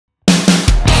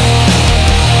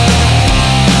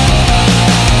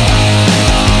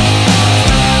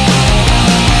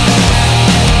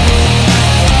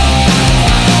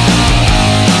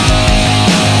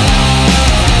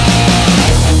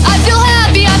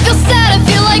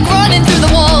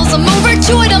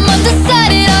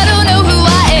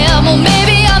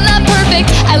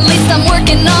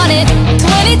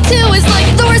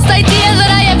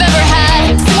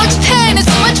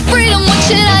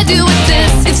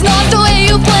It's not the way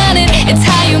you plan it, it's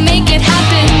how you make it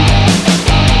happen.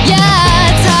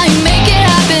 Yeah, it's how you make it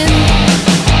happen.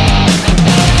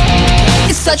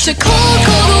 It's such a cold,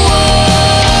 cold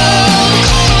world,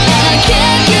 and I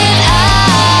can't get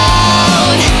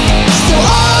out. So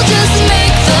I'll just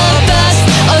make the best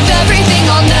of everything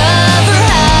I'll never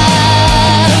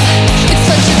have. It's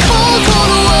such a cold,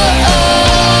 cold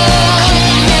world,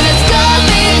 and it's got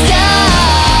me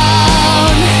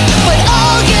down. But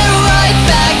I'll get right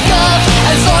back up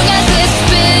as long as it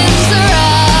spins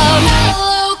around.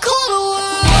 Hello, cold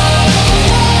world.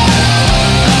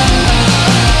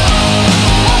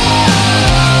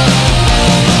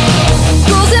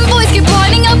 Girls and boys keep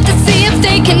lining up to see if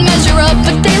they can measure up,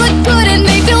 but they look good and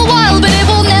they feel wild, but it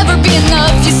will never be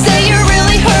enough. You say you're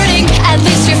really hurting, at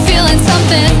least you're feeling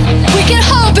something. We can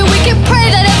hope and we can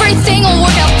pray that everything will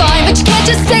work out fine, but you can't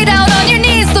just stay down on your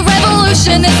knees. The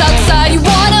revolution is outside. You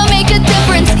wanna make a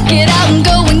difference, get out and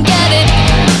go and get it.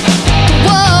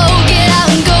 Whoa, get out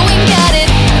and go and get it.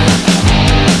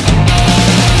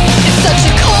 It's such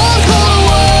a cold, cold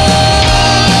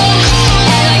world,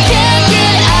 and I can't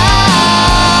get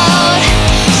out.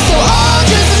 So I'll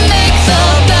just make the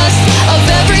best of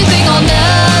everything I'll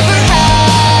never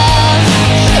have.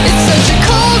 It's such a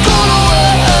cold, cold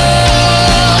world,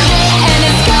 and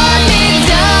it's got me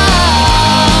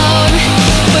down.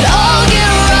 But I'll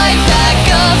get right back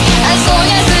up as long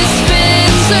as it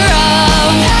spins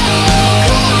around.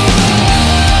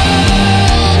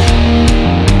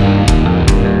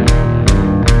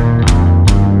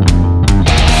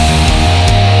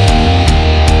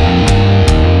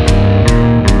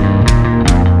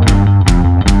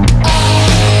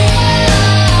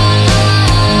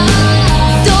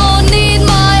 Don't need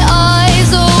my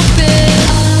eyes open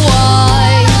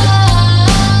wide.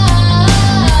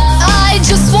 I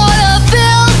just wanna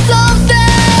feel something.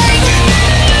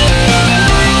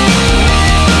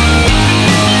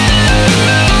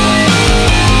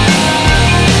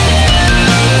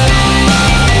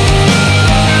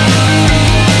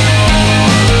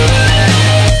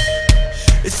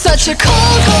 It's such a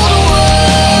cold, cold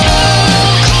world,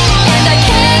 and I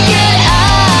can't get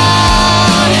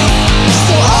out.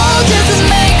 So I'll just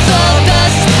make the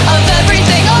best of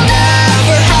everything I'll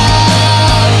never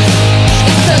have.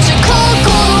 It's such a cold,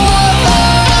 cold world,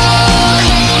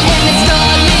 and it's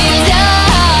got me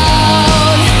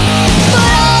down. But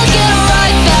I'll get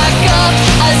right back up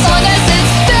as long as it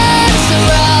spins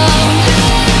around.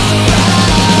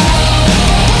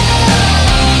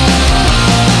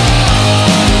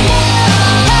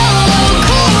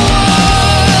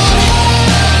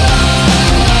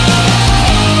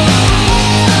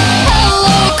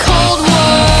 Hello, cold world. Hello, cold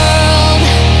world.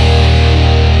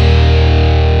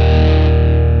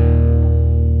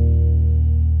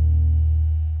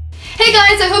 Hey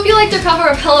guys, I hope you liked our cover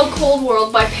of Hello Cold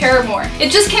World by Paramore.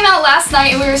 It just came out last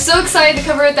night and we were so excited to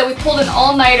cover it that we pulled an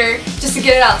all-nighter just to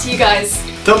get it out to you guys.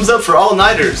 Thumbs up for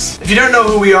all-nighters. If you don't know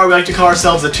who we are, we like to call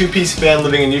ourselves a two-piece band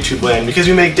living in YouTube land because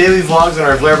we make daily vlogs on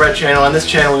our TeraBrite channel. On this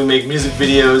channel we make music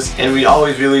videos and we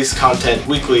always release content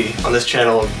weekly on this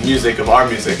channel of music, of our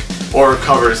music, or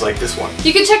covers like this one.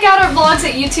 You can check out our vlogs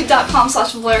at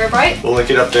youtube.com/TeraBrite. We'll link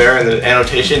it up there in the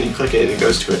annotation. You click it and it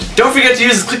goes to it. Don't forget to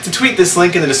use click to tweet this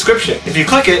link in the description. If you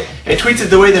click it, it tweets it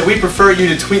the way that we prefer you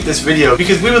to tweet this video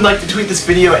because we would like to tweet this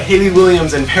video at Haley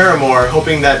Williams and Paramore,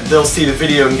 hoping that they'll see the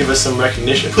video and give us some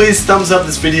recognition. Please thumbs up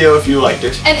this video if you liked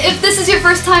it. And if this is your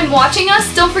first time watching us,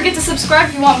 don't forget to subscribe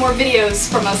if you want more videos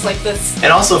from us like this.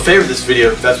 And also favorite this video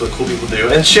because that's what cool people do.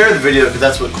 And share the video because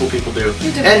that's what cool people do.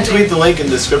 And tweet the link in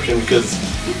the description because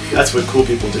that's what cool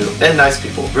people do. And nice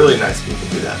people. Really nice people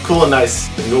do that. Cool and nice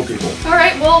and cool people.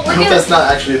 Alright, well, I hope that's not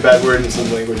actually a bad word in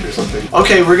some language or something.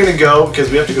 Okay, we're gonna go because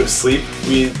we have to go to sleep.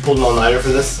 We pulled an all-nighter for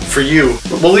this. For you.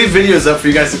 We'll leave videos up for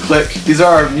you guys to click. These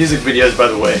are our music videos, by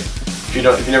the way. If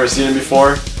you've never seen them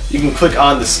before, you can click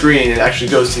on the screen and it actually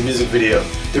goes to the music video.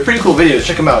 They're pretty cool videos.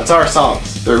 Check them out. It's our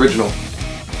songs. They're original.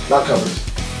 Not covers.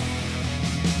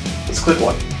 Let's click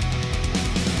one.